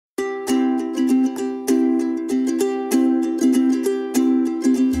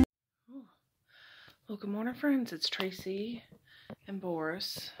Good morning, friends. It's Tracy and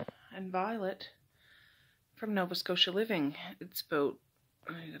Boris and Violet from Nova Scotia Living. It's about,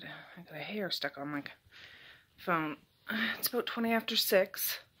 I got a hair stuck on my phone. It's about 20 after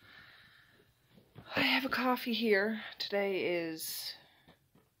 6. I have a coffee here. Today is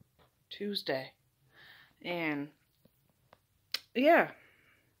Tuesday. And yeah,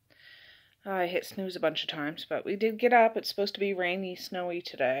 I hit snooze a bunch of times, but we did get up. It's supposed to be rainy, snowy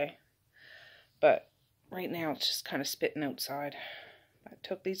today. But right now it's just kind of spitting outside. I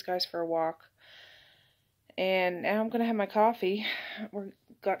took these guys for a walk. And now I'm going to have my coffee. We've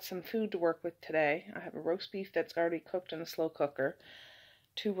got some food to work with today. I have a roast beef that's already cooked in a slow cooker.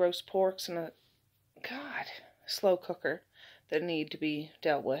 2 roast porks in a, slow cooker that need to be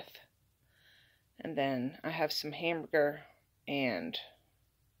dealt with. And then I have some hamburger and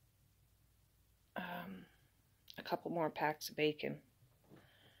a couple more packs of bacon.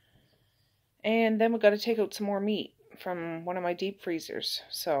 And then we've got to take out some more meat from one of my deep freezers.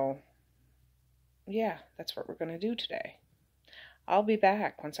 So, yeah, that's what we're going to do today. I'll be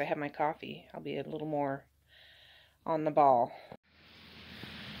back once I have my coffee. I'll be a little more on the ball.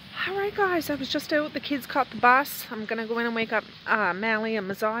 Alright guys, I was just out. The kids caught the bus. I'm going to go in and wake up Mally and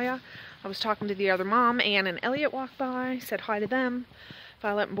Messiah. I was talking to the other mom. Ann and Elliot walked by, said hi to them.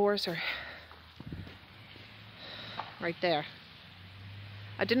 Violet and Boris are right there.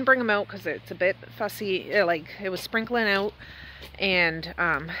 I didn't bring them out because it's a bit fussy, like it was sprinkling out, and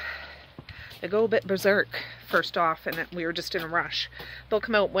they go a bit berserk first off, and we were just in a rush. They'll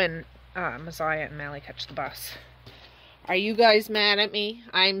come out when Messiah and Mally catch the bus. Are you guys mad at me?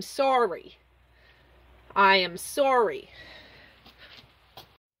 I'm sorry. I am sorry.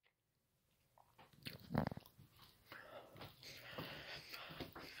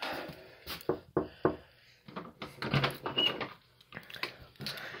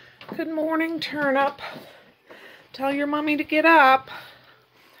 Good morning, Turnip. Tell your mommy to get up.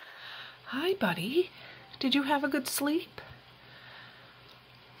 Hi, buddy. Did you have a good sleep?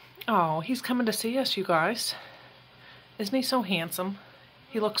 Oh, he's coming to see us, you guys. Isn't he so handsome?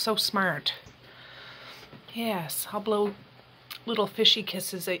 He looks so smart. Yes, I'll blow little fishy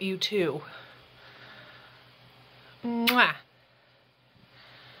kisses at you, too. Mwah.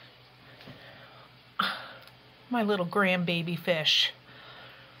 My little grandbaby fish.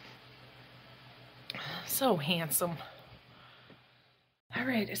 So handsome.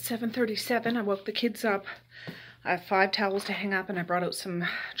 Alright, it's 7:37. I woke the kids up. I have 5 towels to hang up, and I brought out some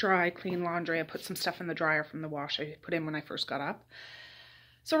dry, clean laundry. I put some stuff in the dryer from the wash I put in when I first got up.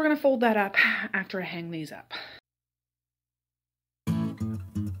 So we're going to fold that up after I hang these up.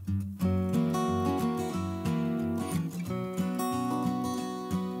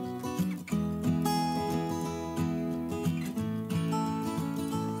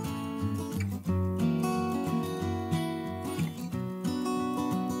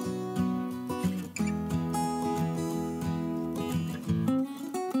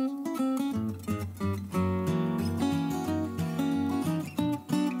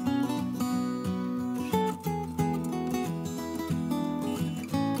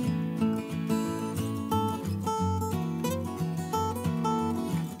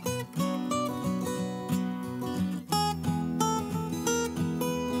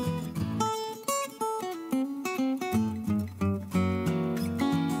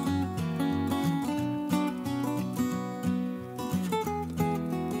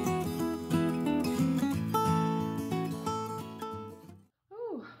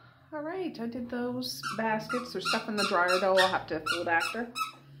 Alright, I did those baskets. There's stuff in the dryer though I'll have to fold after.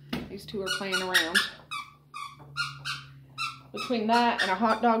 These two are playing around. Between that and a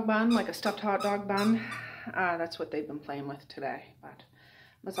hot dog bun, like a stuffed hot dog bun, that's what they've been playing with today. But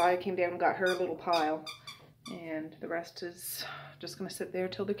Messiah came down and got her little pile. And the rest is just going to sit there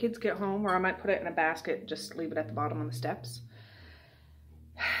till the kids get home, or I might put it in a basket, just leave it at the bottom of the steps.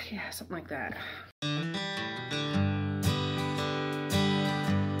 Yeah, something like that.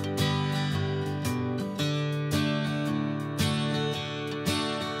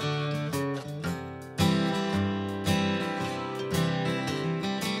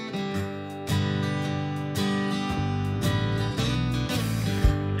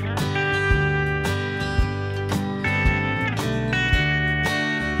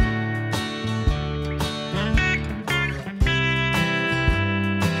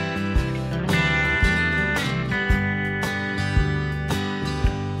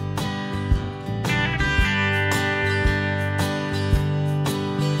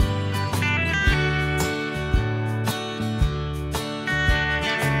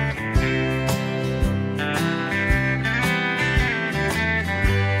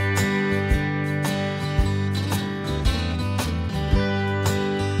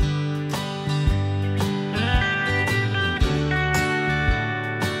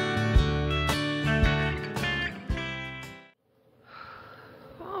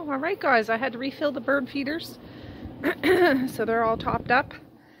 Alright guys, I had to refill the bird feeders. So they're all topped up.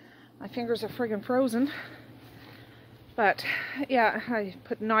 My fingers are friggin' frozen. But yeah, I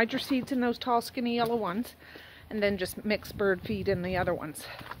put Niger seeds in those tall skinny yellow ones. And then just mix bird feed in the other ones.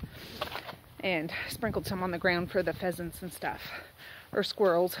 And sprinkled some on the ground for the pheasants and stuff. Or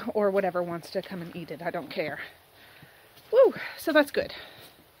squirrels, or whatever wants to come and eat it. I don't care. Woo! So that's good.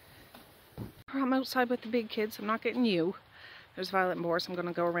 I'm outside with the big kids. I'm not getting you. There's Violet and Boris. I'm going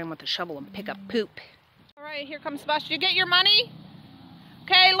to go around with a shovel and pick up poop. Alright, here comes Scotia. You get your money?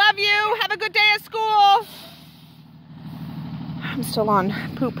 Okay, love you. Have a good day at school. I'm still on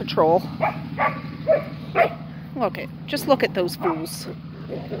poop patrol. Okay, just look at those fools.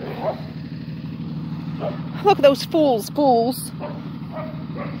 Look at those fools.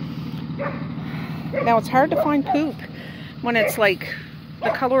 Now it's hard to find poop when it's like the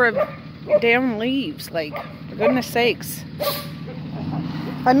color of down leaves, like, for goodness sakes.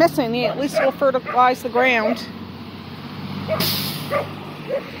 If I miss any, at least we'll fertilize the ground.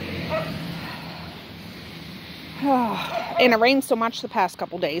 And it rained so much the past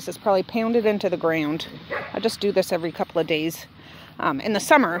couple days, it's probably pounded into the ground. I just do this every couple of days. In the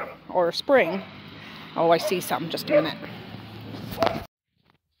summer or spring, oh, I see some, just a minute.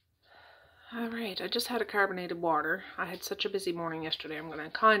 Alright, I just had a carbonated water. I had such a busy morning yesterday. I'm going to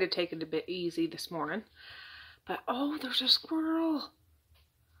kind of take it a bit easy this morning. But, oh, there's a squirrel.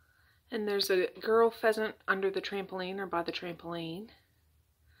 And there's a girl pheasant under the trampoline or by the trampoline.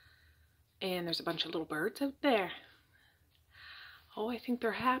 And there's a bunch of little birds out there. Oh, I think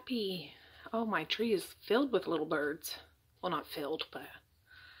they're happy. Oh, my tree is filled with little birds. Well, not filled, but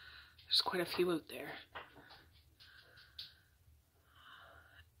there's quite a few out there.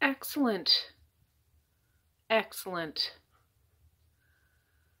 Excellent. Excellent.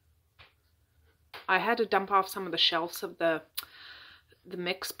 I had to dump off some of the shelves of the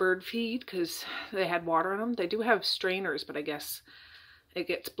mixed bird feed because they had water in them. They do have strainers, but I guess it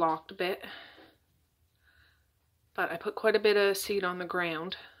gets blocked a bit. But I put quite a bit of seed on the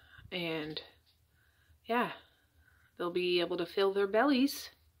ground, and yeah, they'll be able to fill their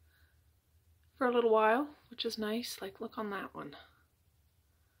bellies for a little while, which is nice. Like, look on that one.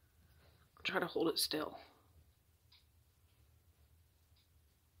 I'll try to hold it still.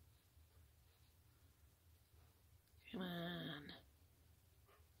 Come on.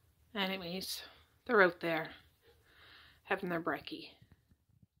 Anyways, they're out there having their brekkie.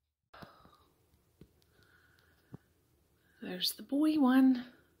 There's the boy one.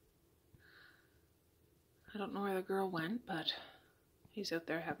 I don't know where the girl went, but he's out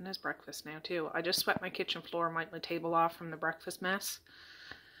there having his breakfast now too. I just swept my kitchen floor and wiped my table off from the breakfast mess.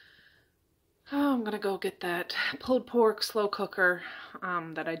 Oh, I'm gonna go get that pulled pork slow cooker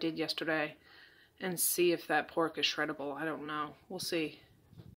that I did yesterday and see if that pork is shreddable. I don't know. We'll see.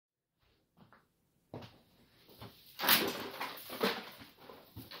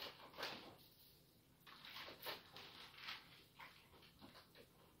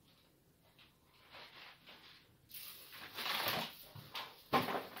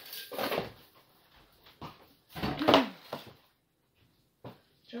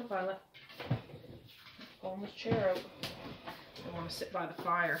 Joe, Violet. Pulling this chair out. I want to sit by the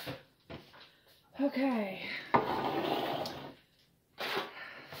fire. Okay.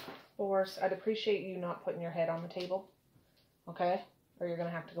 Boris, I'd appreciate you not putting your head on the table. Okay? Or you're going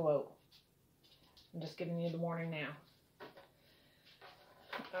to have to go out. I'm just giving you the warning now.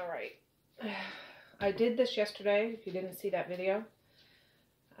 Alright. I did this yesterday, if you didn't see that video.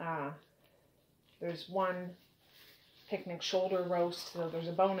 There's one picnic shoulder roast, so there's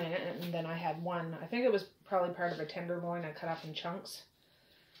a bone in it, and then I had one, I think it was probably part of a tenderloin I cut up in chunks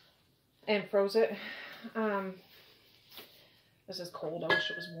and froze it. This is cold. I wish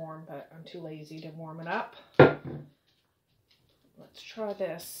it was warm, but I'm too lazy to warm it up. Let's try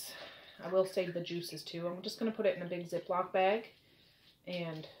this. I will save the juices too. I'm just going to put it in a big Ziploc bag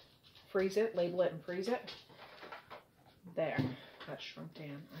and freeze it, label it and freeze it. There, that shrunk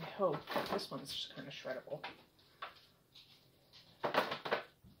down. I hope this one's just kind of shreddable.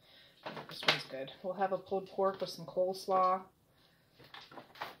 This one's good. We'll have a pulled pork with some coleslaw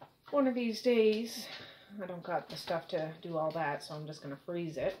one of these days. I don't got the stuff to do all that, so I'm just going to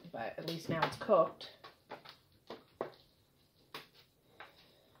freeze it, but at least now it's cooked.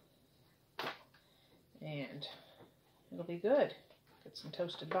 And it'll be good. Get some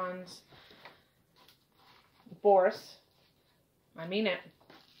toasted buns. Boris, I mean it.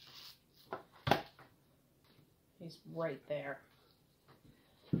 He's right there.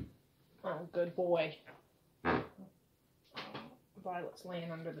 Oh, good boy. Violet's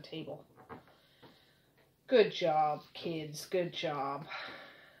laying under the table. Good job, kids. Good job.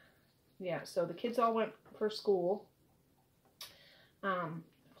 Yeah, so the kids all went for school.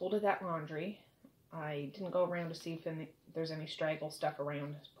 Folded that laundry. I didn't go around to see if there's any straggle stuff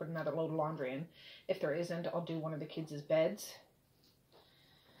around. Put another load of laundry in. If there isn't, I'll do one of the kids' beds.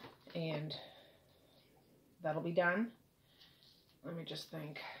 And that'll be done. Let me just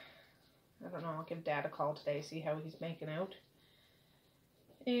think. I don't know, I'll give Dad a call today, see how he's making out.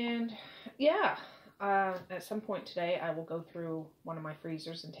 And yeah, at some point today I will go through one of my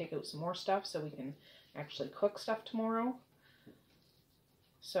freezers and take out some more stuff so we can actually cook stuff tomorrow.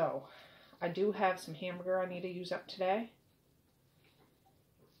 So I do have some hamburger I need to use up today.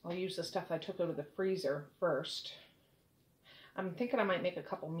 I'll use the stuff I took out of the freezer first. I'm thinking I might make a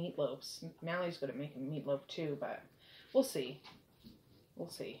couple meatloaves. Mally's good at making meatloaf too, but we'll see. We'll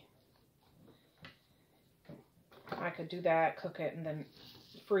see. I could do that, cook it, and then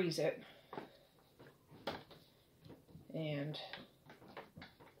freeze it. And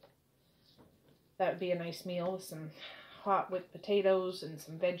that would be a nice meal with some hot whipped potatoes and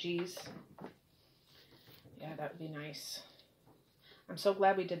some veggies. Yeah, that would be nice. I'm so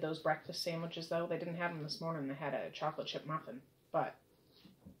glad we did those breakfast sandwiches, though. They didn't have them this morning. They had a chocolate chip muffin. But,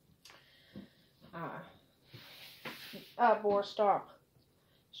 Boar, stop.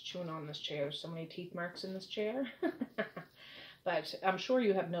 He's chewing on this chair. There's so many teeth marks in this chair. But I'm sure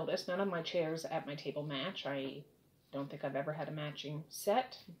you have noticed none of my chairs at my table match. I don't think I've ever had a matching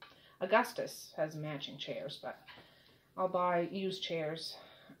set. Augustus has matching chairs, but I'll buy used chairs,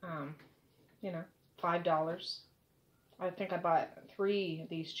 you know, $5. I think I bought 3 of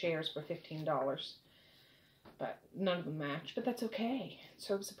these chairs for $15, but none of them match, but that's okay. It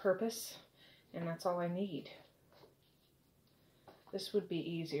serves a purpose, and that's all I need. This would be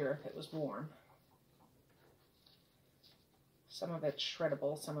easier if it was warm. Some of it's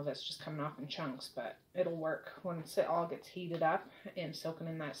shreddable, some of it's just coming off in chunks, but it'll work once it all gets heated up and soaking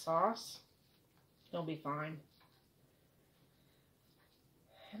in that sauce. It'll be fine.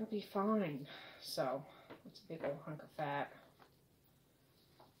 It'll be fine. So, it's a big old hunk of fat.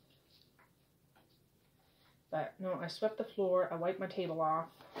 But, no, I swept the floor. I wiped my table off.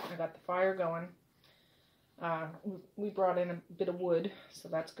 I got the fire going. We brought in a bit of wood, so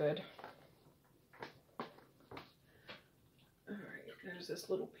that's good. Alright, there's this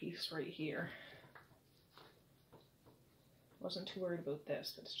little piece right here. Wasn't too worried about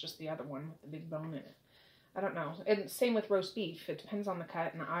this, but it's just the other one with the big bone in it. I don't know. And same with roast beef. It depends on the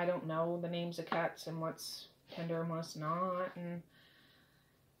cut, and I don't know the names of cuts and what's tender and what's not, and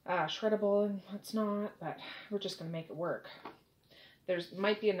shreddable and what's not, but we're just going to make it work. There's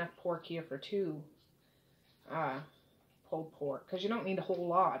might be enough pork here for 2 pulled pork, because you don't need a whole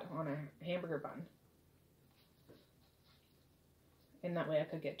lot on a hamburger bun. And that way I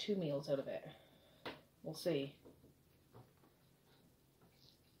could get 2 meals out of it. We'll see.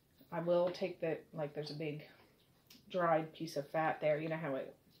 I will take the, like there's a big dried piece of fat there. You know how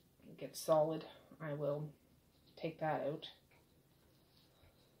it gets solid? I will take that out.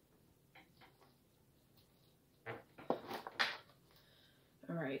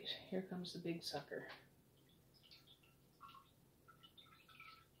 Alright, here comes the big sucker.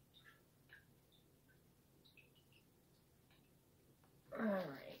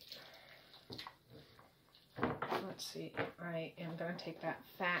 Alright. Let's see. I am going to take that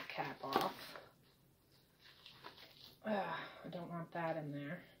fat cap off. I don't want that in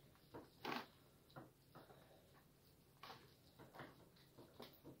there.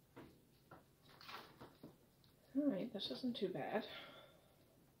 Alright, this isn't too bad.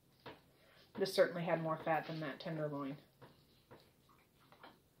 This certainly had more fat than that tenderloin.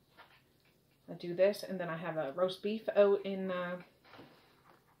 I do this, and then I have a roast beef out in the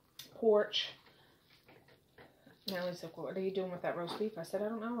porch. Mally's like, what are you doing with that roast beef? I said, I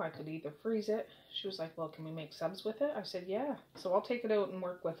don't know. I could either freeze it. She was like, well, can we make subs with it? I said, yeah. So I'll take it out and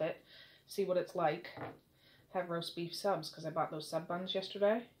work with it, see what it's like. Have roast beef subs, because I bought those sub buns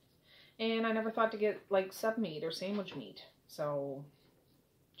yesterday. And I never thought to get, like, sub meat or sandwich meat. So,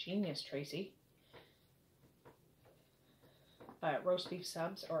 genius, Tracy. Roast beef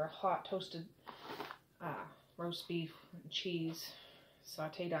subs, or a hot toasted roast beef and cheese,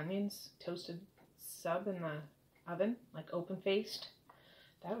 sauteed onions, toasted sub in the oven, like open-faced.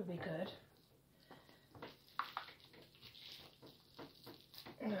 That would be good.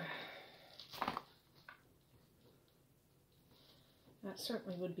 That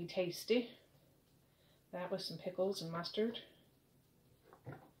certainly would be tasty. That with some pickles and mustard.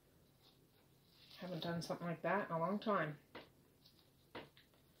 Haven't done something like that in a long time.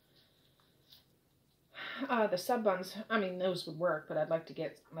 The sub buns, I mean, those would work, but I'd like to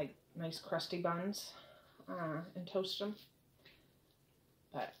get, like, nice crusty buns and toast them.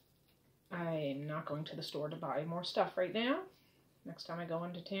 But I'm not going to the store to buy more stuff right now. Next time I go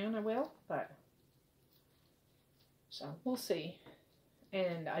into town, I will, but so we'll see.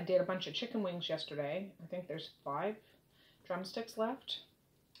 And I did a bunch of chicken wings yesterday. I think there's 5 drumsticks left.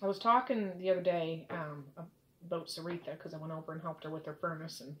 I was talking the other day about Saritha because I went over and helped her with her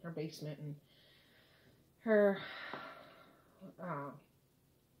furnace and her basement and her,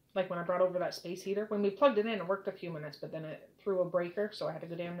 like when I brought over that space heater. When we plugged it in, it worked a few minutes, but then it threw a breaker, so I had to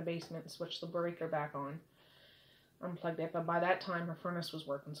go down the basement and switch the breaker back on. Unplugged it, but by that time her furnace was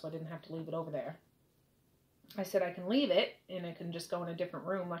working, so I didn't have to leave it over there. I said I can leave it, and it can just go in a different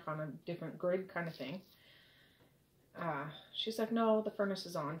room, like on a different grid kind of thing. She's like, no, the furnace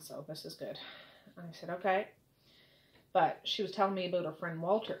is on, so this is good. I said, okay. But she was telling me about her friend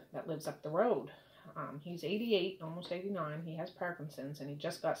Walter that lives up the road. He's 88, almost 89. He has Parkinson's, and he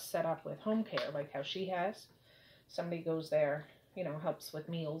just got set up with home care, like how she has. Somebody goes there, you know, helps with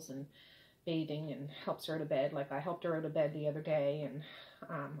meals and bathing and helps her out of bed. Like I helped her out of bed the other day and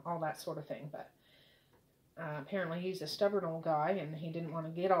all that sort of thing. But apparently he's a stubborn old guy, and he didn't want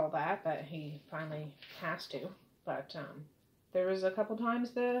to get all that, but he finally has to. But there was a couple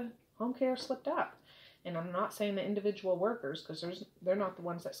times the home care slipped up. And I'm not saying the individual workers, because they're not the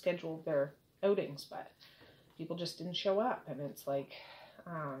ones that schedule their outings, but people just didn't show up. And it's like,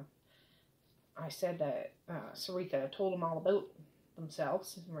 I said that Saritha told them all about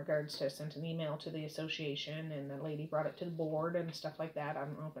themselves in regards to sent an email to the association, and the lady brought it to the board and stuff like that. I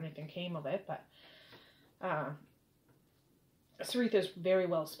don't know if anything came of it, but Saritha's very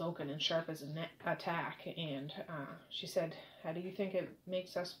well spoken and sharp as an attack, and she said, how do you think it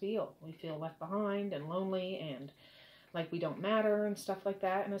makes us feel? We feel left behind and lonely and like we don't matter and stuff like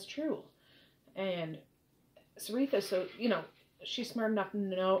that, and it's true. And Saritha, so, you know, she's smart enough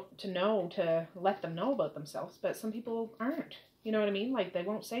to let them know about themselves, but some people aren't. You know what I mean? Like, they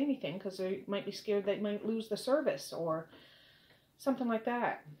won't say anything because they might be scared they might lose the service or something like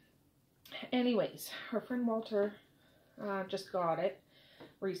that. Anyways, her friend Walter just got it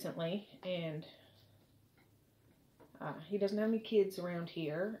recently, and he doesn't have any kids around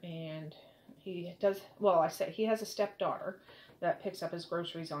here, and he does, well, I said he has a stepdaughter that picks up his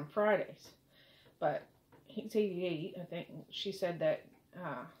groceries on Fridays, but he's 88, I think. She said that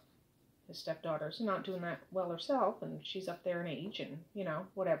his stepdaughter's not doing that well herself, and she's up there in age, and, you know,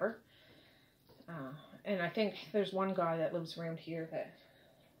 whatever. And I think there's one guy that lives around here that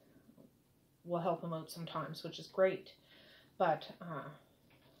will help him out sometimes, which is great. But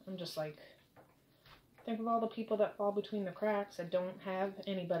I'm just like, think of all the people that fall between the cracks that don't have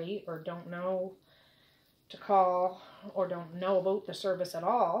anybody, or don't know to call, or don't know about the service at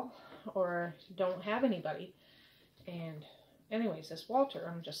all, or don't have anybody. And anyways, this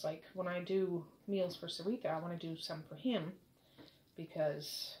Walter, I'm just like, when I do meals for Saritha, I want to do some for him,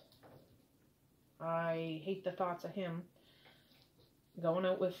 because I hate the thoughts of him going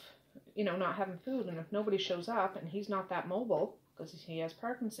out with, you know, not having food. And if nobody shows up and he's not that mobile because he has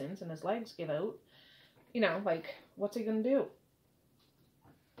Parkinson's and his legs give out, you know, like, what's he going to do?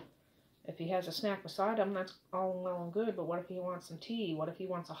 If he has a snack beside him, that's all well and good, but what if he wants some tea? What if he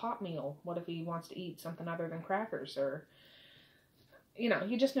wants a hot meal? What if he wants to eat something other than crackers? Or, you know,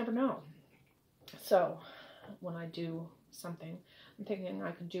 you just never know. So when I do something, I'm thinking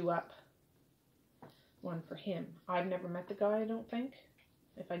I could do up one for him. I've never met the guy, I don't think.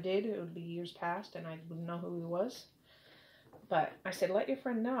 If I did, it would be years past, and I wouldn't know who he was. But I said, let your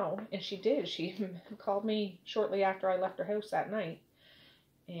friend know, and she did. She called me shortly after I left her house that night,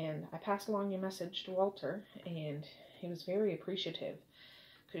 and I passed along your message to Walter, and he was very appreciative.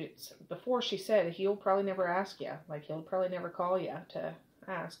 Cause before, she said he'll probably never ask you, like he'll probably never call you to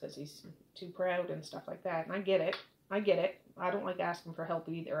ask because he's too proud and stuff like that. And I get it. I don't like asking for help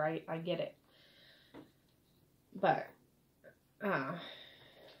either. I get it. But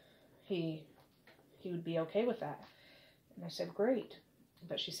he would be okay with that. And I said, great.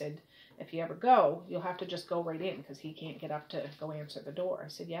 But she said, if you ever go, you'll have to just go right in because he can't get up to go answer the door. I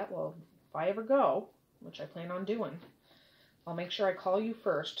said, yeah, well, if I ever go, which I plan on doing, I'll make sure I call you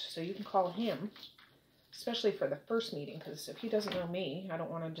first so you can call him, especially for the first meeting, because if he doesn't know me, I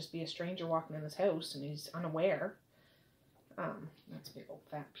don't want to just be a stranger walking in his house and he's unaware. That's a big old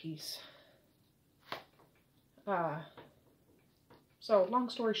fat piece. So, long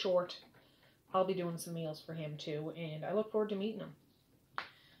story short, I'll be doing some meals for him too, and I look forward to meeting him.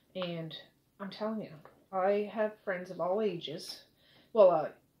 And I'm telling you, I have friends of all ages. Well,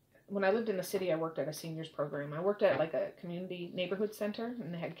 when I lived in the city, I worked at a seniors program. I worked at like a community neighborhood center,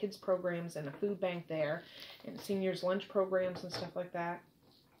 and they had kids programs and a food bank there, and seniors lunch programs and stuff like that.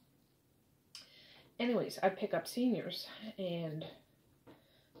 Anyways, I'd pick up seniors and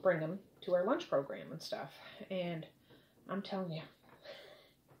bring them to our lunch program and stuff. And I'm telling you,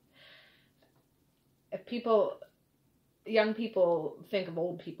 if young people think of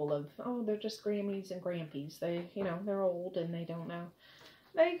old people of, oh, they're just Grammies and Grampies. They, they're old and they don't know.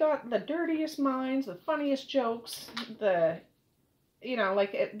 They got the dirtiest minds, the funniest jokes, they're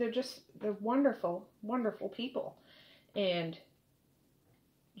wonderful, wonderful people. And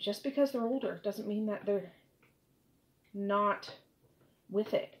just because they're older doesn't mean that they're not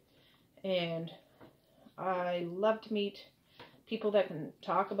with it. And I love to meet people that can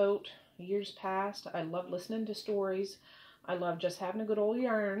talk about years past. I love listening to stories. I love just having a good old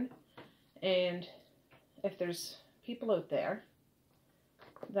yarn. And if there's people out there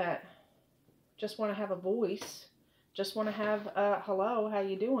that just want to have a voice, just want to have a hello, how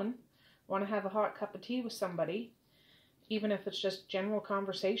you doing, want to have a hot cup of tea with somebody, even if it's just general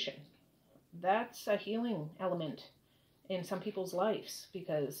conversation, that's a healing element in some people's lives,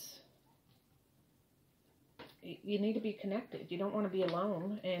 because you need to be connected. You don't want to be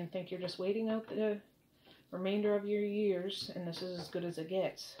alone and think you're just waiting out the remainder of your years and this is as good as it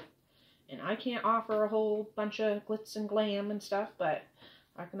gets. And I can't offer a whole bunch of glitz and glam and stuff, but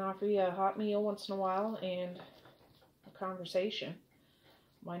I can offer you a hot meal once in a while and a conversation.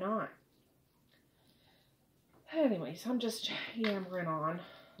 Why not? Anyways, I'm just yammering on.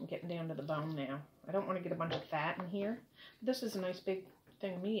 I'm getting down to the bone now. I don't want to get a bunch of fat in here. This is a nice big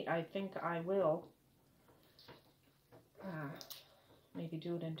thing of meat. I think I will maybe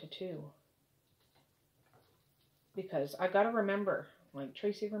do it into 2. Because I got to remember, like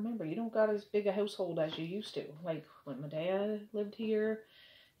Tracey, remember, you don't got as big a household as you used to. Like when Medea lived here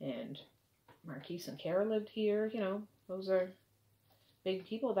and Marquise and Kara lived here, those are big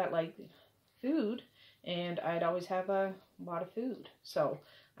people that like food. And I'd always have a lot of food. So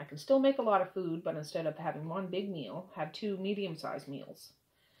I can still make a lot of food, but instead of having one big meal, have 2 medium-sized meals.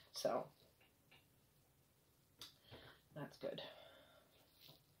 So that's good.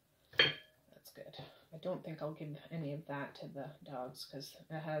 That's good. I don't think I'll give any of that to the dogs because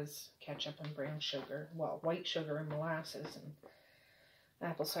it has ketchup and brown sugar. Well, white sugar and molasses and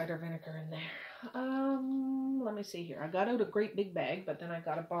apple cider vinegar in there. Let me see here. I got out a great big bag, but then I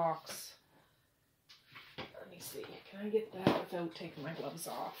got a box. Let me see. Can I get that without taking my gloves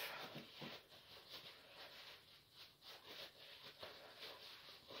off?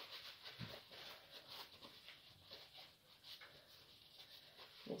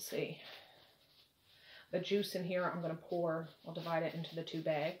 We'll see. The juice in here I'm going to pour. I'll divide it into the 2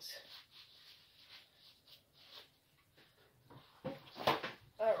 bags.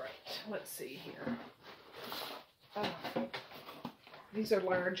 Alright, let's see here. These are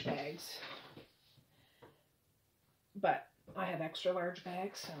large bags. But I have extra large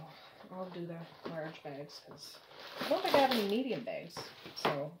bags, so I'll do the large bags because I don't think I have any medium bags.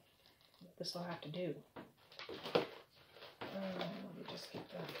 So this will have to do. Let me just get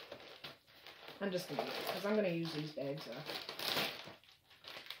that. I'm just going to use it because I'm going to use these bags up.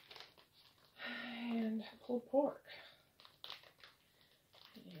 And pulled pork.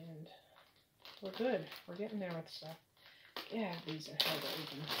 And we're good. We're getting there with stuff. Yeah, these are held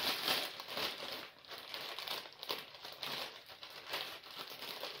open.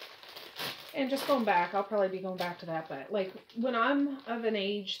 And just going back, I'll probably be going back to that, but like when I'm of an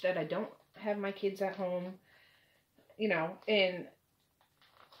age that I don't have my kids at home, and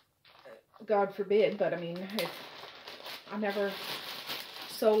God forbid, but I mean, if I'm ever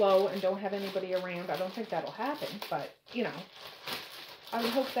solo and don't have anybody around, I don't think that'll happen, but, I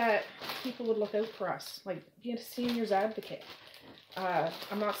would hope that people would look out for us, like be a seniors advocate.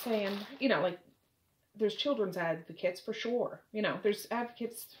 I'm not saying, like there's children's advocates for sure, there's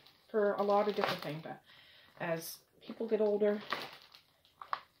advocates for a lot of different things, but as people get older,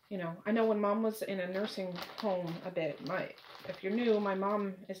 I know when Mom was in a nursing home a bit, if you're new, my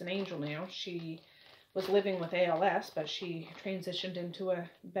mom is an angel now. She was living with ALS, but she transitioned into a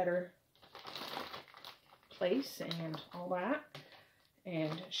better place and all that,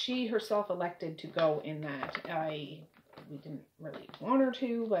 and she herself elected to go in that. We didn't really want her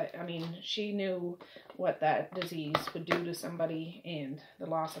to, but I mean, she knew what that disease would do to somebody and the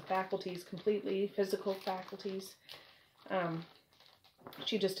loss of faculties completely, physical faculties.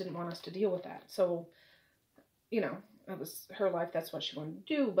 She just didn't want us to deal with that. So, that was her life. That's what she wanted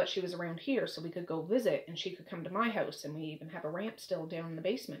to do, but she was around here so we could go visit and she could come to my house, and we even have a ramp still down in the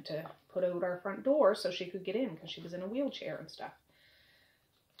basement to put out our front door so she could get in because she was in a wheelchair and stuff.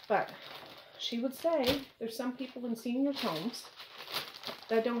 But she would say there's some people in seniors' homes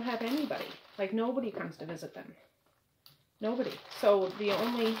that don't have anybody. Like, nobody comes to visit them. Nobody. So the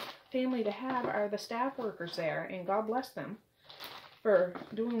only family to have are the staff workers there, and God bless them. for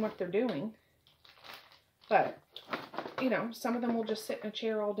doing what they're doing. But, you know, some of them will just sit in a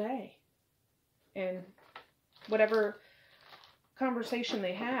chair all day. And whatever conversation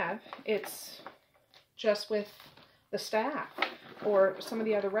they have, it's just with the staff or some of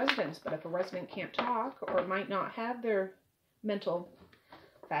the other residents. But if a resident can't talk or might not have their mental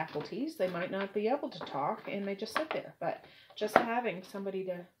faculties, they might not be able to talk, and they just sit there. But just having somebody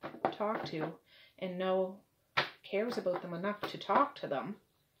to talk to and know cares about them enough to talk to them,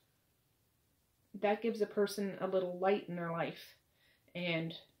 that gives a person a little light in their life.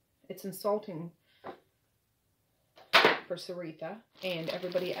 And it's insulting for Saritha and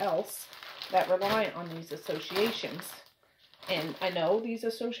everybody else that rely on these associations. And I know these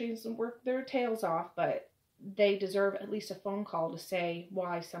associations work their tails off, but they deserve at least a phone call to say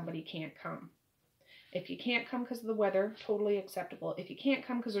why somebody can't come. If you can't come because of the weather, totally acceptable. If you can't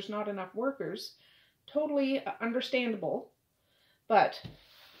come because there's not enough workers, totally understandable. But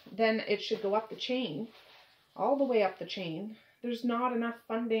then it should go up the chain, all the way up the chain. There's not enough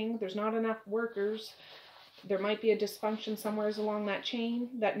funding, there's not enough workers. There might be a dysfunction somewhere along that chain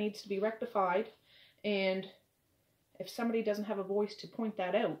that needs to be rectified. And if somebody doesn't have a voice to point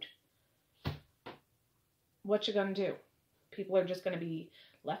that out, what you gonna do? People are just gonna be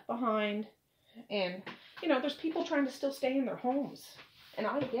left behind. And, you know, there's people trying to still stay in their homes. And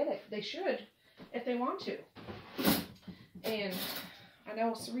I get it. They should, if they want to. And I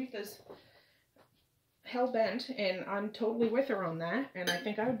know Saritha's hell-bent, and I'm totally with her on that. And I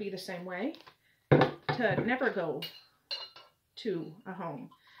think I would be the same way, to never go to a home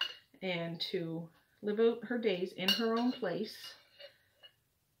and to live out her days in her own place.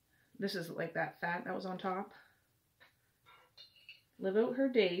 This is like that fat that was on top. Live out her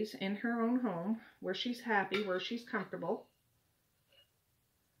days in her own home, where she's happy, where she's comfortable,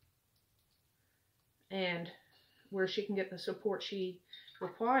 and where she can get the support she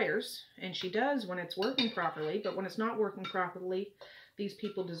requires, and she does when it's working properly. But when it's not working properly, these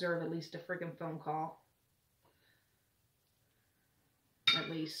people deserve at least a friggin' phone call. At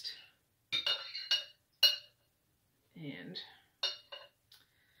least. And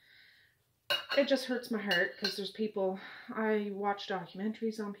it just hurts my heart, because there's people, I watch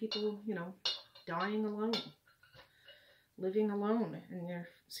documentaries on people, you know, dying alone, living alone in your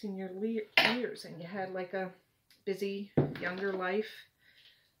senior years, and you had like a busy younger life,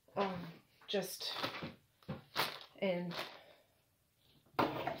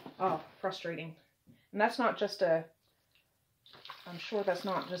 frustrating. And that's not just I'm sure that's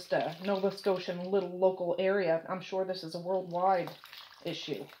not just a Nova Scotian little local area. I'm sure this is a worldwide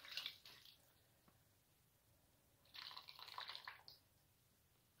issue.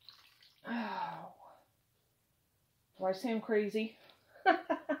 Oh. Do I sound crazy?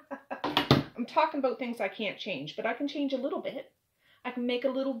 I'm talking about things I can't change, but I can change a little bit. I can make a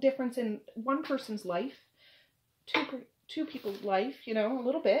little difference in one person's life, two people's life, you know, a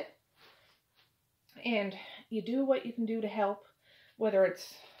little bit. And you do what you can do to help, whether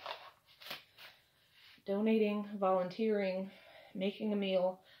it's donating, volunteering, making a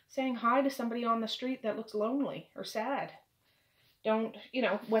meal, saying hi to somebody on the street that looks lonely or sad. Don't, you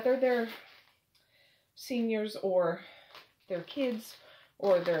know, whether they're seniors or they're kids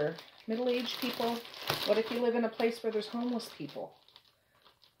or they're middle-aged people. What if you live in a place where there's homeless people?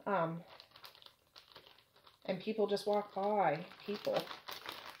 And people just walk by people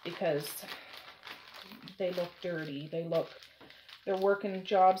because they look dirty. They're working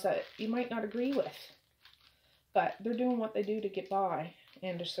jobs that you might not agree with. But they're doing what they do to get by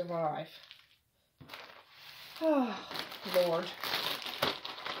and to survive. Oh, Lord.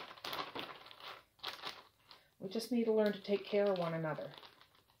 We just need to learn to take care of one another.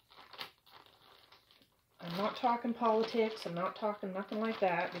 I'm not talking politics. I'm not talking nothing like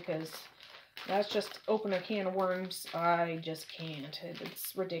that, because that's just open a can of worms. I just can't.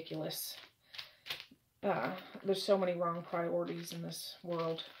 It's ridiculous. There's so many wrong priorities in this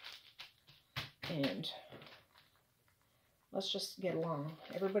world. And let's just get along.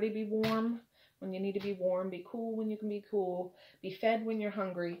 Everybody be warm when you need to be warm. Be cool when you can be cool. Be fed when you're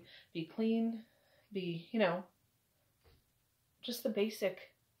hungry. Be clean. Be, you know, just the basic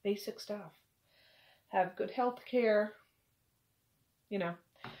stuff. Have good health care. You know,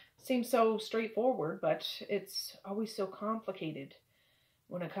 seems so straightforward, but it's always so complicated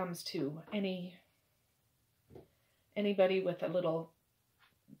when it comes to anybody with a little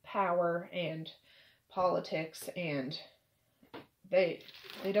power and politics, and they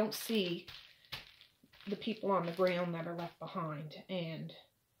don't see the people on the ground that are left behind. And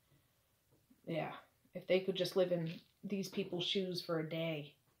yeah, if they could just live in these people's shoes for a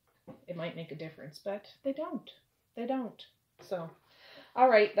day, it might make a difference, but they don't. So All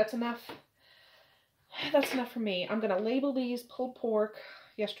right, that's enough. That's enough for me. I'm going to label these pulled pork,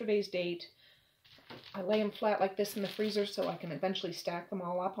 yesterday's date. I lay them flat like this in the freezer so I can eventually stack them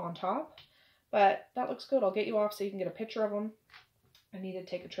all up on top. But that looks good. I'll get you off so you can get a picture of them. I need to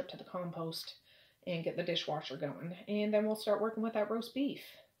take a trip to the compost and get the dishwasher going. And then we'll start working with that roast beef.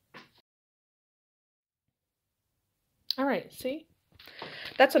 All right, see?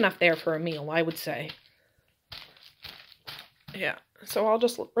 That's enough there for a meal, I would say. Yeah, so I'll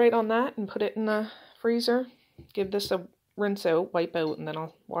just write on that and put it in the freezer. Give this a rinse out, wipe out, and then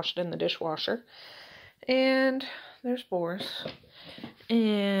I'll wash it in the dishwasher. And there's Boris.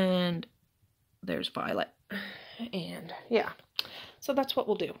 And there's Violet. And yeah, so that's what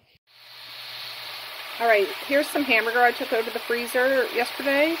we'll do. All right, here's some hamburger I took out of the freezer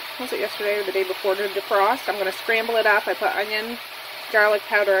yesterday. Was it yesterday or the day before to defrost? I'm going to scramble it up. I put onion, garlic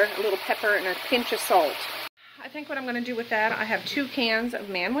powder, a little pepper, and a pinch of salt. I think what I'm going to do with that, I have 2 cans of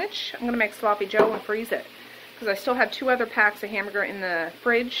Manwich. I'm going to make sloppy joe and freeze it. Because I still have 2 other packs of hamburger in the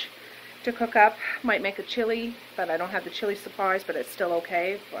fridge to cook up. Might make a chili, but I don't have the chili supplies, but it's still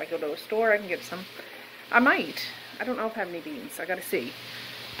okay. If I go to a store, I can get some. I might. I don't know if I have any beans. I got to see.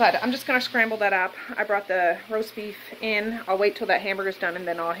 But I'm just going to scramble that up. I brought the roast beef in. I'll wait till that hamburger's done and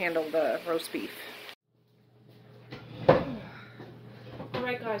then I'll handle the roast beef.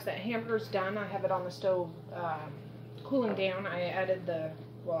 Alright guys, that hamburger's done. I have it on the stove cooling down. I added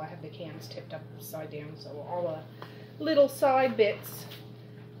I have the cans tipped upside down so all the little side bits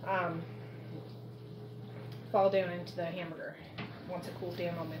fall down into the hamburger. Once it cools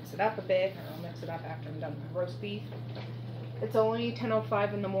down, I'll mix it up a bit, or I'll mix it up after I'm done with the roast beef. It's only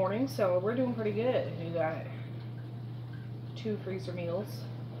 10:05 in the morning, so we're doing pretty good. We got 2 freezer meals,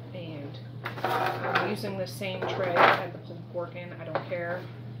 and I'm using the same tray I had the pulled pork in. I don't care.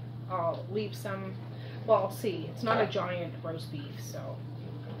 I'll leave some, well, I'll see. It's not a giant roast beef, so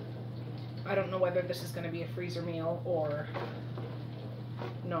I don't know whether this is going to be a freezer meal or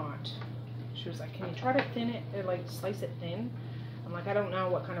not. She was like, can you try to thin it, or like slice it thin? I'm like, I don't know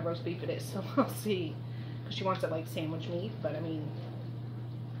what kind of roast beef it is, so I'll see. Because she wants it like sandwich meat, but I mean,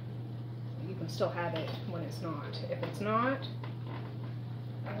 you can still have it when it's not. If it's not,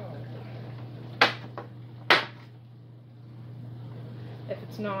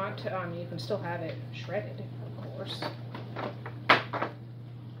 you can still have it shredded, of course.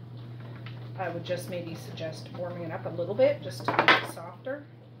 I would just maybe suggest warming it up a little bit just to make it softer.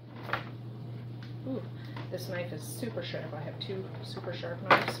 Ooh, this knife is super sharp. I have 2 super sharp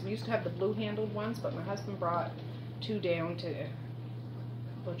knives. We used to have the blue handled ones, but my husband brought 2 down to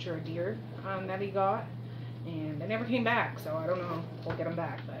butcher a deer that he got, and they never came back, so I don't know if we'll get them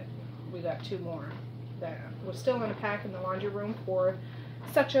back, but we got 2 more that was still in a pack in the laundry room for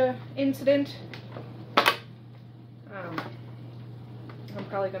such a incident. I'm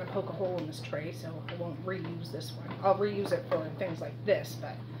probably going to poke a hole in this tray, so I won't reuse this one. I'll reuse it for things like this,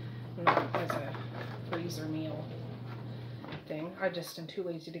 but not as a freezer meal thing. I just am too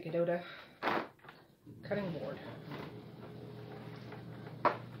lazy to get out a cutting board.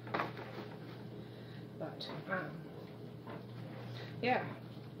 But, yeah,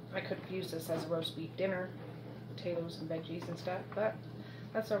 I could use this as a roast beef dinner, potatoes and veggies and stuff, but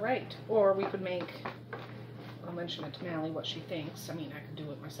that's alright. Or we could make, I'll mention it to Mally what she thinks. I mean, I could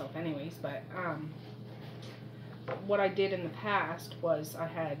do it myself anyways, but, what I did in the past was I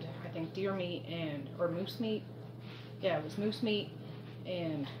had, I think, deer meat or moose meat. Yeah, it was moose meat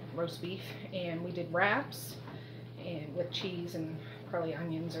and roast beef, and we did wraps and with cheese and probably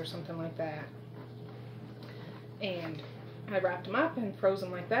onions or something like that. And I wrapped them up and froze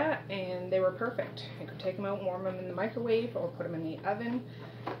them like that, and they were perfect. You could take them out and warm them in the microwave, or put them in the oven,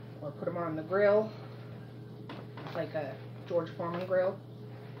 or put them on the grill, like a George Foreman grill.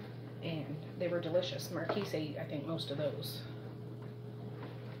 And they were delicious. Marquise ate, I think, most of those.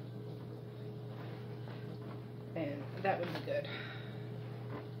 And that would be good.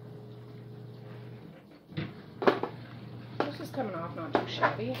 This is coming off not too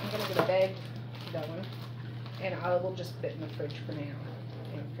shabby. I'm going to get a bag going, and I will just put it in the fridge for now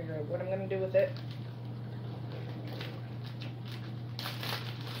and figure out what I'm going to do with it.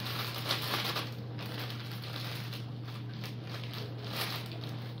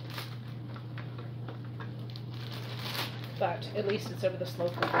 But at least it's over the slow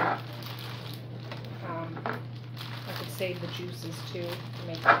cooker. I could save the juices too to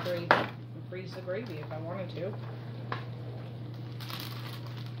make the gravy and freeze the gravy if I wanted to.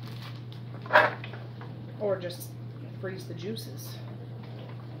 Or just freeze the juices.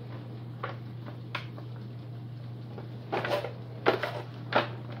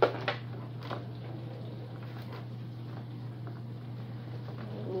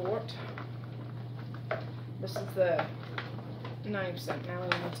 the knives that Mallory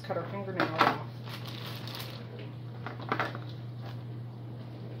wants to cut her fingernail off.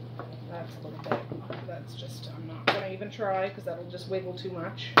 That's a little bit. That's just, I'm not going to even try because that'll just wiggle too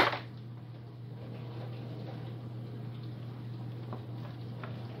much.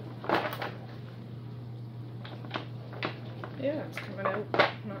 Yeah, it's coming out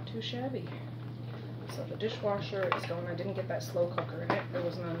not too shabby. So the dishwasher is going. I didn't get that slow cooker in it. There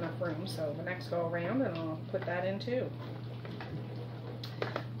wasn't enough room. So the next go around, and I'll put that in too.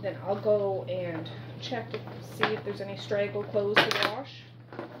 Then I'll go and check to see if there's any straggle clothes to wash.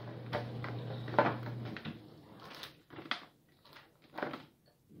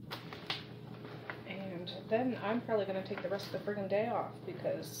 And then I'm probably going to take the rest of the friggin' day off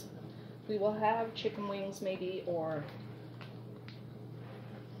because we will have chicken wings maybe, or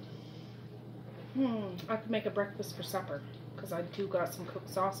I could make a breakfast for supper because I do got some cooked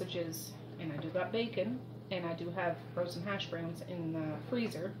sausages and I do got bacon and I do have frozen hash browns in the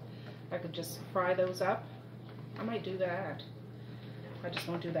freezer. I could just fry those up. I might do that. I just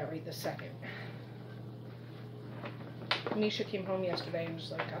won't do that right this second. Misha came home yesterday and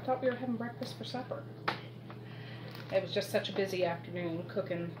was like, I thought we were having breakfast for supper. It was just such a busy afternoon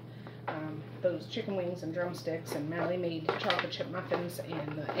cooking those chicken wings and drumsticks, and Mally made chocolate chip muffins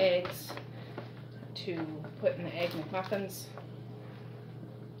and the eggs to put in the Egg McMuffins.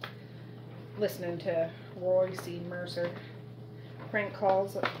 Listening to Roy C. Mercer prank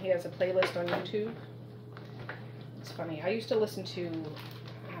calls. He has a playlist on YouTube. It's funny. I used to listen to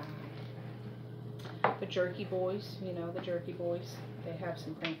the Jerky Boys. You know, the Jerky Boys. They have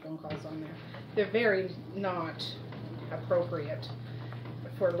some prank phone calls on there. They're very not appropriate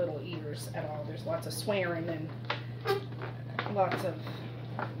for little ears at all. There's lots of swearing and lots of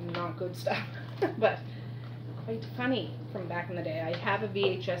not good stuff. But quite funny from back in the day. I have a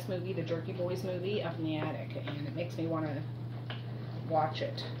VHS movie, the Jerky Boys movie, up in the attic, and it makes me want to watch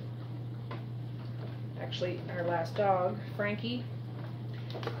it. Actually, our last dog, Frankie,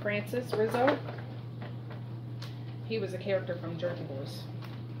 Francis Rizzo, he was a character from Jerky Boys.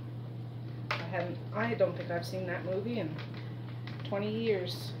 I don't think I've seen that movie in 20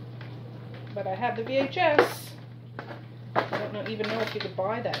 years, but I have the VHS. I don't even know if you could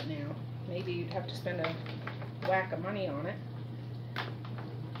buy that now. Maybe you'd have to spend a whack of money on it.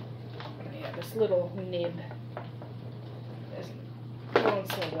 But yeah, this little nib isn't going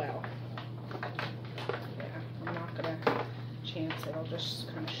so well. Yeah, I'm not gonna chance it. I'll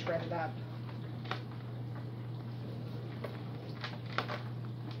just kind of shred it up.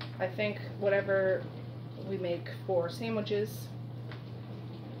 I think whatever we make for sandwiches,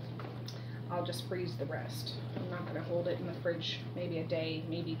 I'll just freeze the rest. I'm not going to hold it in the fridge maybe a day,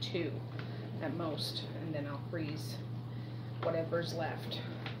 maybe two at most, and then I'll freeze whatever's left.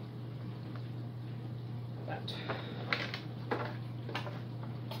 But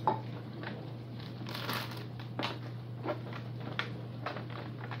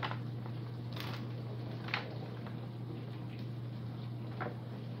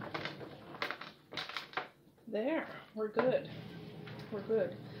there, we're good. We're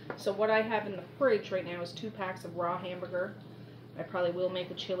good. So what I have in the fridge right now is 2 packs of raw hamburger. I probably will make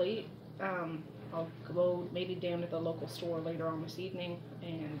a chili. I'll go maybe down to the local store later on this evening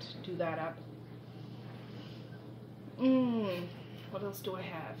and do that up. What else do I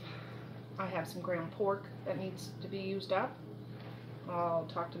have? I have some ground pork that needs to be used up. I'll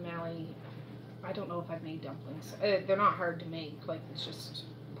talk to Mally. I don't know if I've made dumplings. They're not hard to make. Like, it's just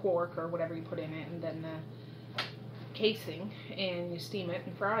pork or whatever you put in it, and then the casing, and you steam it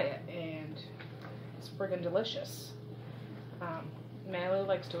and fry it, and it's friggin' delicious. Mally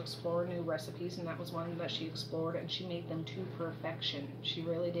likes to explore new recipes, and that was one that she explored, and she made them to perfection. She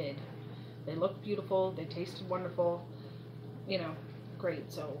really did. They looked beautiful, they tasted wonderful, you know,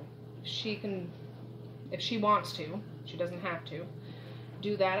 great. So she can, if she wants to, she doesn't have to,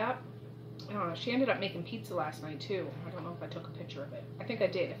 do that up. She ended up making pizza last night too. I don't know if I took a picture of it. I think I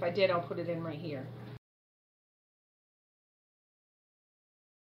did. If I did, I'll put it in right here.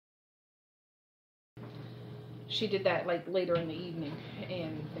 She did that like later in the evening,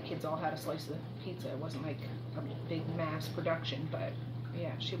 and the kids all had a slice of pizza. It wasn't like a big mass production, but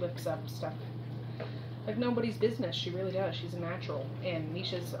yeah, she lifts up stuff like nobody's business. She really does. She's a natural, and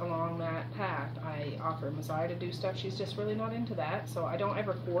Misha's along that path. I offer Messiah to do stuff. She's just really not into that, so I don't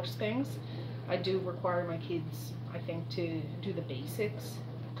ever force things. I do require my kids, I think, to do the basics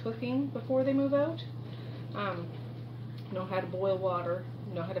cooking before they move out. Know how to boil water,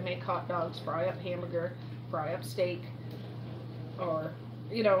 know how to make hot dogs, fry up hamburger, fry up steak, or,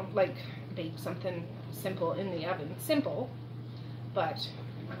 you know, like bake something simple in the oven. Simple, but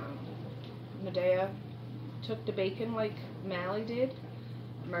Medea took to bacon like Mally did.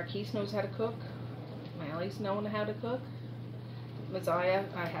 Marquise knows how to cook. Mally's known how to cook. Messiah,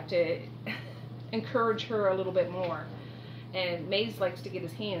 I have to encourage her a little bit more. And Maze likes to get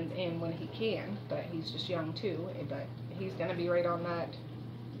his hands in when he can, but he's just young too. But he's going to be right on that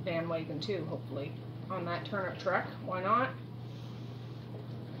bandwagon too, hopefully. On that turnip truck. Why not?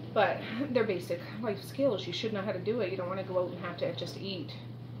 But they're basic life skills. You should know how to do it. You don't want to go out and have to just eat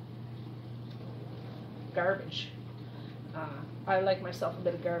garbage. I like myself a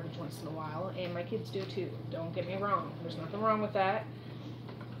bit of garbage once in a while, and my kids do too. Don't get me wrong. There's nothing wrong with that.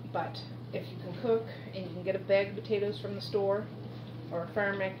 But if you can cook and you can get a bag of potatoes from the store or a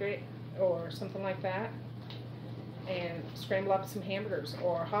farm market or something like that, and scramble up some hamburgers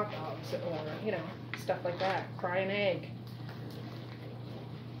or hot dogs or, you know, stuff like that. Fry an egg.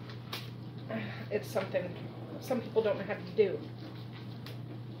 It's something some people don't know how to do.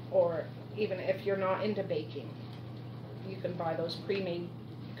 Or even if you're not into baking, you can buy those pre-made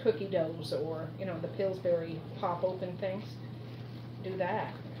cookie doughs or, you know, the Pillsbury pop open things. Do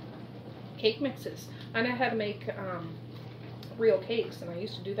that. Cake mixes. I know how to make real cakes, and I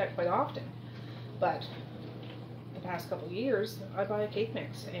used to do that quite often. But the past couple of years, I buy a cake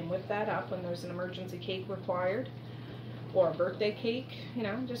mix and whip that up when there's an emergency cake required. Or a birthday cake, you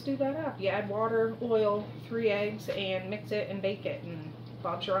know, just do that up. You add water, oil, 3 eggs, and mix it and bake it, and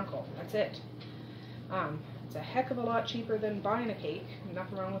Bob's your uncle. That's it. It's a heck of a lot cheaper than buying a cake.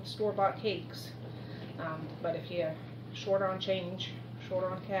 Nothing wrong with store-bought cakes. But if you're short on change, short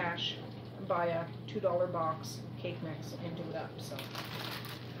on cash, buy a $2 box cake mix and do it up. So,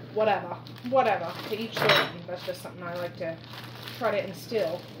 whatever, to each their own. That's just something I like to try to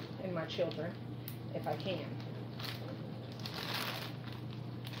instill in my children, if I can.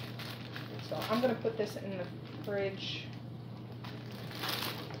 So I'm going to put this in the fridge,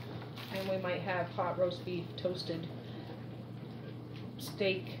 and we might have hot roast beef, toasted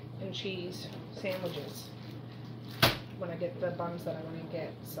steak and cheese sandwiches when I get the buns that I want to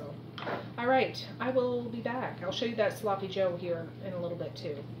get. So, all right, I will be back. I'll show you that sloppy joe here in a little bit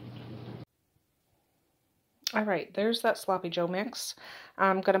too. All right, there's that sloppy joe mix.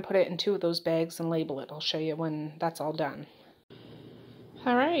 I'm going to put it in 2 of those bags and label it. I'll show you when that's all done.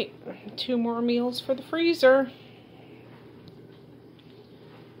 All right, 2 more meals for the freezer.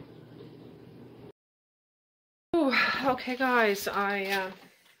 Ooh, okay, guys, I've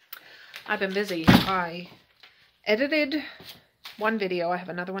been busy. I edited one video. I have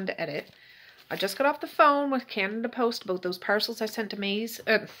another one to edit. I just got off the phone with Canada Post about those parcels I sent to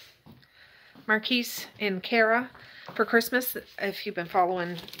Marquise and Kara for Christmas. If you've been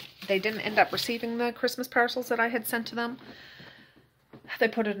following, they didn't end up receiving the Christmas parcels that I had sent to them. They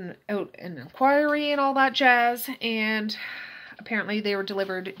put out an inquiry and all that jazz, and apparently they were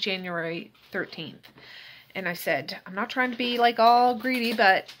delivered January 13th. And I said, I'm not trying to be like all greedy,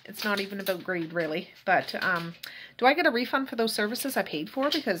 but it's not even about greed really. But do I get a refund for those services I paid for?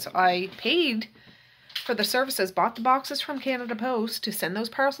 Because I paid for the services, bought the boxes from Canada Post to send those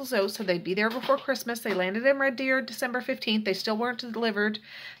parcels out so they'd be there before Christmas. They landed in Red Deer December 15th. They still weren't delivered.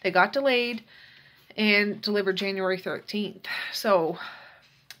 They got delayed and delivered January 13th. So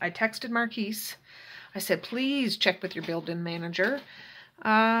I texted Marquise. I said, please check with your build-in manager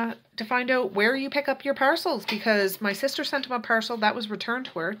to find out where you pick up your parcels, because my sister sent him a parcel that was returned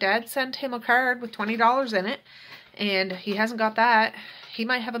to her. Dad sent him a card with $20 in it, and he hasn't got that. He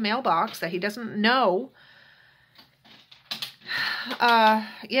might have a mailbox that he doesn't know.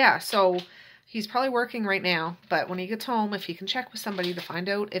 Yeah, so he's probably working right now, but when he gets home, if he can check with somebody to find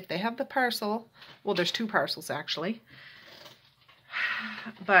out if they have the parcel. Well, there's 2 parcels actually.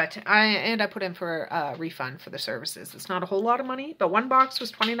 But I put in for a refund for the services. It's not a whole lot of money, but one box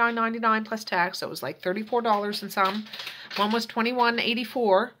was $29.99 plus tax, so it was like $34 and some. One was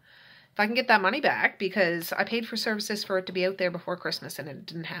 $21.84. If I can get that money back, because I paid for services for it to be out there before Christmas and it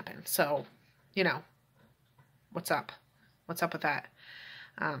didn't happen. So, you know, what's up? What's up with that?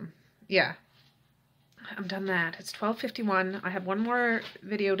 Yeah, I've done that. It's 12:51. I have one more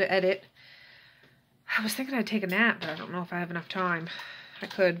video to edit. I was thinking I'd take a nap, but I don't know if I have enough time. I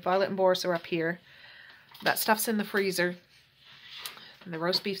could. Violet and Boris are up here. That stuff's in the freezer. And the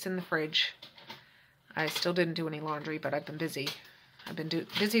roast beef's in the fridge. I still didn't do any laundry, but I've been busy. I've been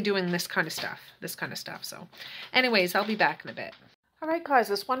busy doing this kind of stuff. So, anyways, I'll be back in a bit. All right, guys,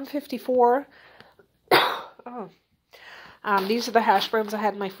 it's 1:54. Oh. These are the hash browns I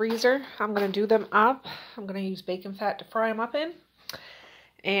had in my freezer. I'm going to do them up. I'm going to use bacon fat to fry them up in.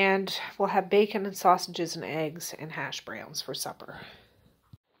 And we'll have bacon and sausages and eggs and hash browns for supper.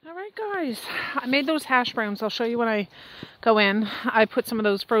 All right, guys. I made those hash browns. I'll show you when I go in. I put some of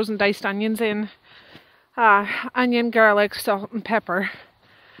those frozen diced onions in. onion, garlic, salt, and pepper.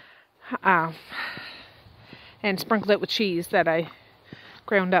 And sprinkled it with cheese that I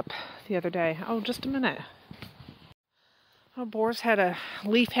ground up the other day. Oh, just a minute. Oh, Boris had a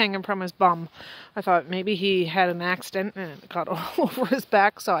leaf hanging from his bum. I thought maybe he had an accident and it got all over his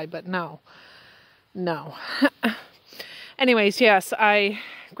backside, but no. No. Anyways, yes, I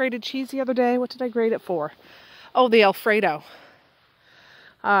grated cheese the other day. What did I grate it for? Oh, the Alfredo.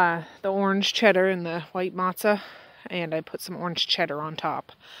 The orange cheddar and the white mozza. And I put some orange cheddar on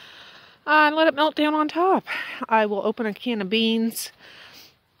top. And let it melt down on top. I will open a can of beans.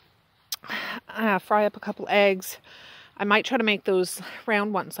 Fry up a couple eggs. I might try to make those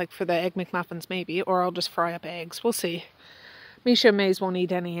round ones, like for the Egg McMuffins maybe, or I'll just fry up eggs. We'll see. Misha and Maze won't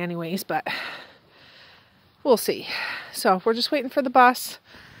eat any anyways, but we'll see. So we're just waiting for the bus.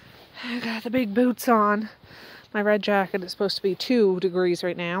 I got the big boots on. My red jacket is supposed to be 2 degrees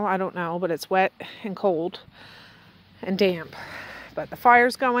right now. I don't know, but it's wet and cold and damp. But the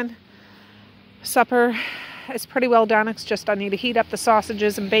fire's going. Supper is pretty well done. It's just I need to heat up the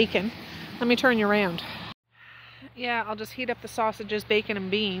sausages and bacon. Let me turn you around. Yeah, I'll just heat up the sausages, bacon,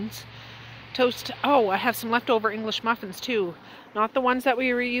 and beans. Toast. Oh, I have some leftover English muffins too. Not the ones that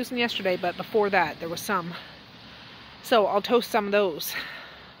we were using yesterday, but before that there was some. So I'll toast some of those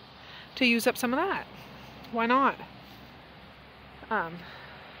to use up some of that. Why not?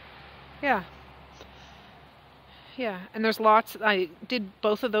 Yeah. Yeah, and there's lots. I did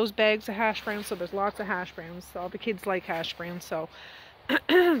both of those bags of hash browns, so there's lots of hash browns. All the kids like hash browns, so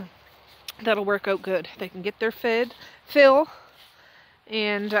that'll work out good. They can get their fill,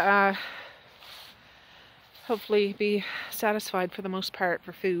 and hopefully be satisfied for the most part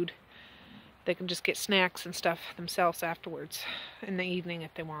for food. They can just get snacks and stuff themselves afterwards in the evening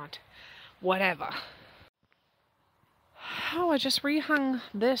if they want. Whatever. Oh, I just rehung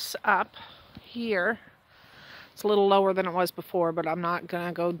this up here. It's a little lower than it was before, but I'm not going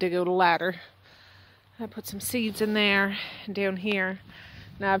to go dig out a ladder. I put some seeds in there and down here.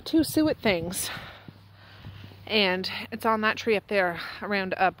 Now I have 2 suet things. And it's on that tree up there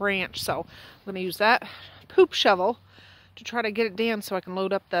around a branch. So I'm going to use that poop shovel to try to get it down so I can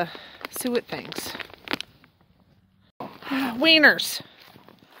load up the suet things. Wieners.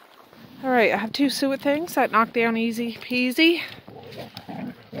 Alright, I have 2 suet things that knocked down easy peasy.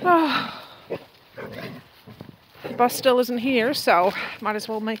 Oh. The bus still isn't here, so might as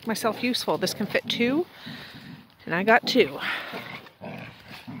well make myself useful. This can fit 2, and I got 2.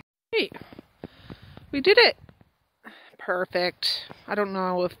 Hey, we did it. Perfect. I don't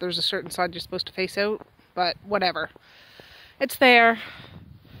know if there's a certain side you're supposed to face out, but whatever. It's there.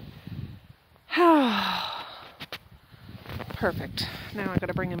 Perfect. Now I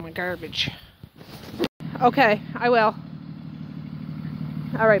gotta bring in my garbage. Okay, I will.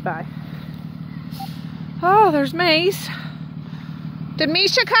 Alright, bye. Oh, there's Maze. Did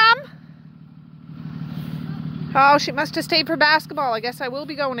Misha come? Oh, she must have stayed for basketball. I guess I will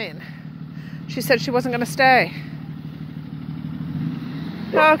be going in. She said she wasn't going to stay.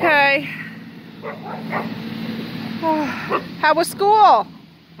 Okay. Oh, how was school?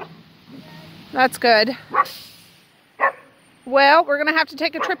 That's good. Well, we're going to have to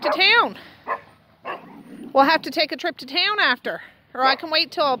take a trip to town. We'll have to take a trip to town after. Or I can wait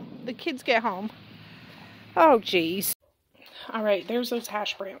till the kids get home. Oh, geez. All right, there's those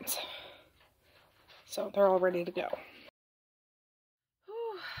hash browns. So they're all ready to go.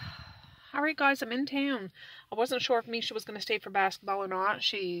 All right, guys, I'm in town. I wasn't sure if Misha was going to stay for basketball or not.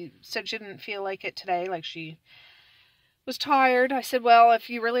 She said she didn't feel like it today, like she was tired. I said, well, if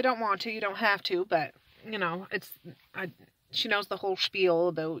you really don't want to, you don't have to. But, you know, she knows the whole spiel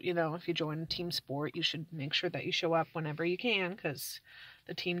about, you know, if you join a team sport, you should make sure that you show up whenever you can, because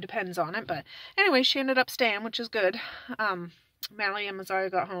the team depends on it. But anyway, she ended up staying, which is good. Mally and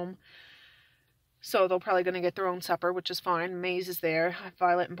Mazaya got home, so they're probably going to get their own supper, which is fine. Maze is there,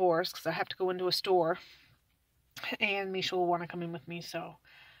 Violet and Boris, because I have to go into a store, and Misha will want to come in with me. So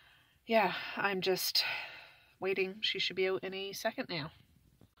yeah, I'm just waiting. She should be out any second now.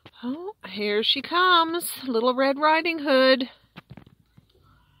 Oh, here she comes, Little Red Riding Hood.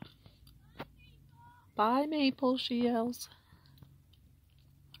 Bye, Maple, she yells.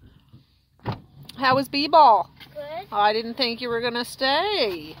 How was B-ball? Good. Oh, I didn't think you were going to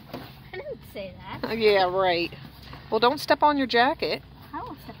stay. I didn't say that. Yeah, right. Well, don't step on your jacket. I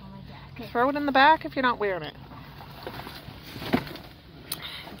won't step on my jacket. Throw it in the back if you're not wearing it.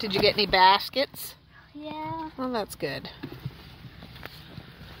 Did you get any baskets? Yeah. Well, that's good.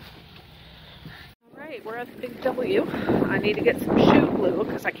 All right, we're at the Big W. I need to get some shoe glue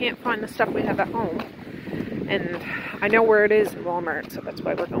because I can't find the stuff we have at home. And I know where it is in Walmart, so that's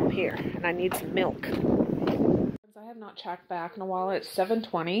why we're going here. And I need some milk. have not checked back in a while. It's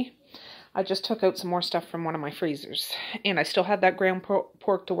 7:20. I just took out some more stuff from one of my freezers. And I still have that ground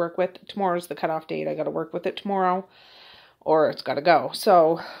pork to work with. Tomorrow's the cutoff date. I got to work with it tomorrow, or it's got to go.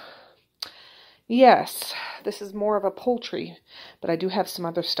 So, yes, this is more of a poultry, but I do have some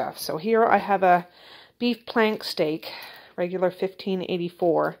other stuff. So here I have a beef plank steak, regular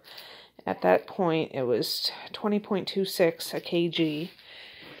 $15.84. At that point, it was 20.26 a kg.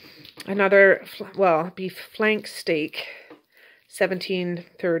 Another, well, beef flank steak,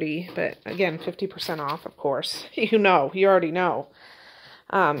 $17.30, but again, 50% off, of course. You already know.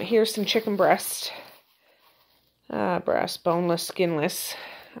 Here's some chicken breast, boneless, skinless.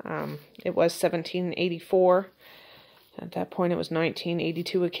 It was $17.84. At that point, it was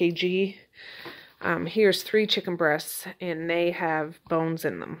 $19.82 a kg. Here's 3 chicken breasts, and they have bones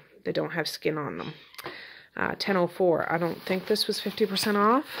in them. They don't have skin on them. $10.04. I don't think this was 50%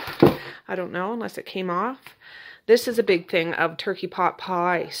 off. I don't know, unless it came off. This is a big thing of turkey pot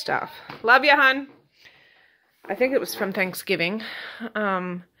pie stuff. Love ya, hun. I think it was from Thanksgiving.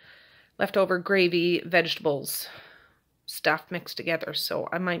 Leftover gravy, vegetables, stuff mixed together. So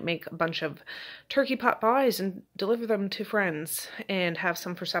I might make a bunch of turkey pot pies and deliver them to friends and have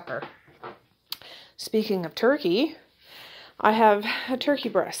some for supper. Speaking of turkey, I have a turkey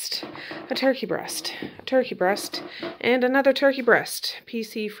breast, a turkey breast, a turkey breast, and another turkey breast.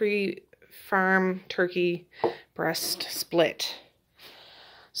 PC-free farm turkey breast split.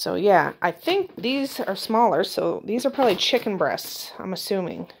 So yeah, I think these are smaller, so these are probably chicken breasts, I'm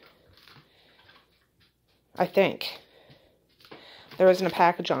assuming. I think. There isn't a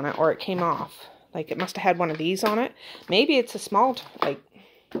package on it, or it came off. Like, it must have had one of these on it. Maybe it's a small, like,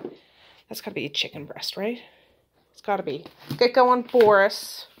 that's gotta be a chicken breast, right? It's got to be. Get going for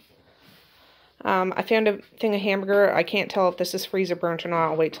us. I found a thing of hamburger. I can't tell if this is freezer burnt or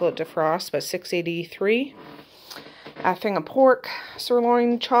not. I'll wait till it defrosts, but $6.83. A thing of pork,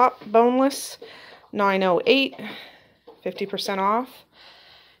 sirloin chop, boneless, $9.08. 50% off.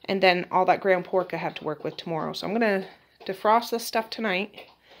 And then all that ground pork I have to work with tomorrow. So I'm going to defrost this stuff tonight.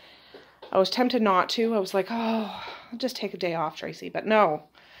 I was tempted not to. I was like, oh, I'll just take a day off, Tracy. But no,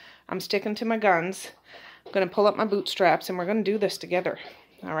 I'm sticking to my guns. I'm going to pull up my bootstraps and we're going to do this together.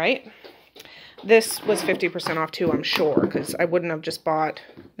 All right. This was 50% off too, I'm sure, because I wouldn't have just bought,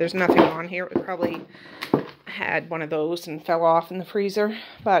 there's nothing on here. It probably had one of those and fell off in the freezer,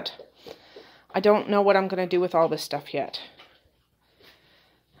 but I don't know what I'm going to do with all this stuff yet.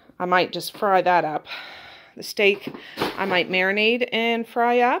 I might just fry that up. The steak, I might marinate and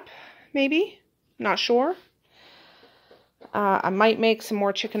fry up, maybe. Not sure. I might make some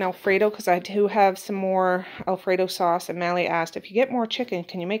more chicken Alfredo because I do have some more Alfredo sauce. And Mally asked, if you get more chicken,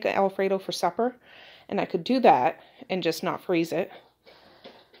 can you make an Alfredo for supper? And I could do that and just not freeze it.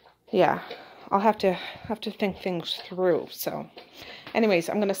 Yeah, I'll have to think things through. So, anyways,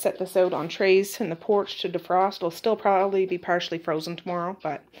 I'm going to set this out on trays in the porch to defrost. It'll still probably be partially frozen tomorrow,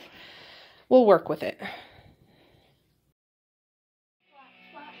 but we'll work with it.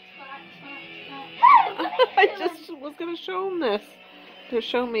 I just was going to show them this. They're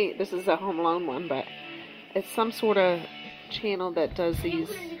showing me, this is a Home Alone one, but it's some sort of channel that does these.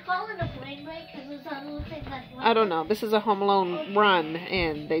 I don't know. This is a Home Alone run,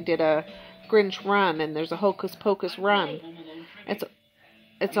 and they did a Grinch run, and there's a Hocus Pocus run.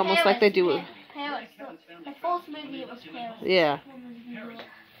 It's almost like they do. The fourth movie, it was Paris. Yeah.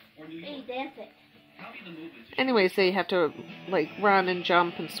 Dancing. Anyways, they have to like run and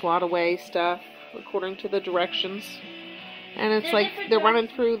jump and swat away stuff according to the directions. And it's like they're running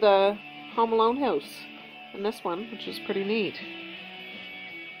through the Home Alone house in this one, which is pretty neat.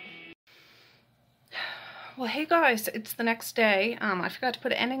 Well, hey guys, it's the next day. I forgot to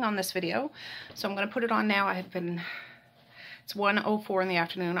put an ending on this video, so I'm going to put it on now. It's 1:04 in the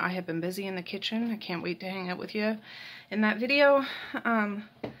afternoon. I have been busy in the kitchen. I can't wait to hang out with you in that video.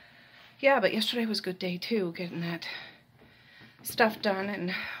 Yeah, but yesterday was a good day too, getting that stuff done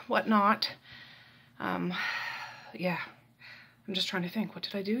and whatnot. Yeah, I'm just trying to think, what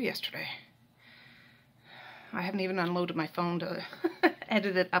did I do yesterday? I haven't even unloaded my phone to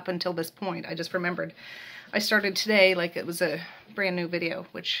edit it up until this point. I just remembered I started today like it was a brand new video,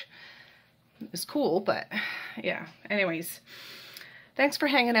 which is cool, but yeah. Anyways, thanks for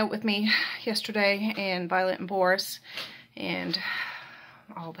hanging out with me yesterday, and Violet and Boris, and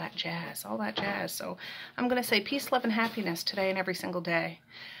all that jazz, all that jazz. So I'm going to say peace, love, and happiness today and every single day.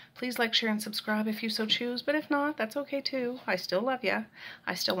 Please like, share, and subscribe if you so choose, but if not, that's okay too. I still love you.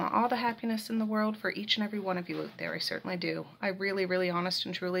 I still want all the happiness in the world for each and every one of you out there. I certainly do. I really, really honest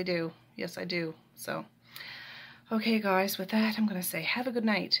and truly do. Yes, I do. So, okay guys, with that, I'm going to say have a good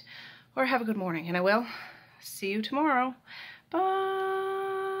night, or have a good morning, and I will see you tomorrow.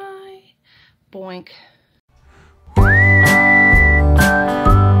 Bye. Boink.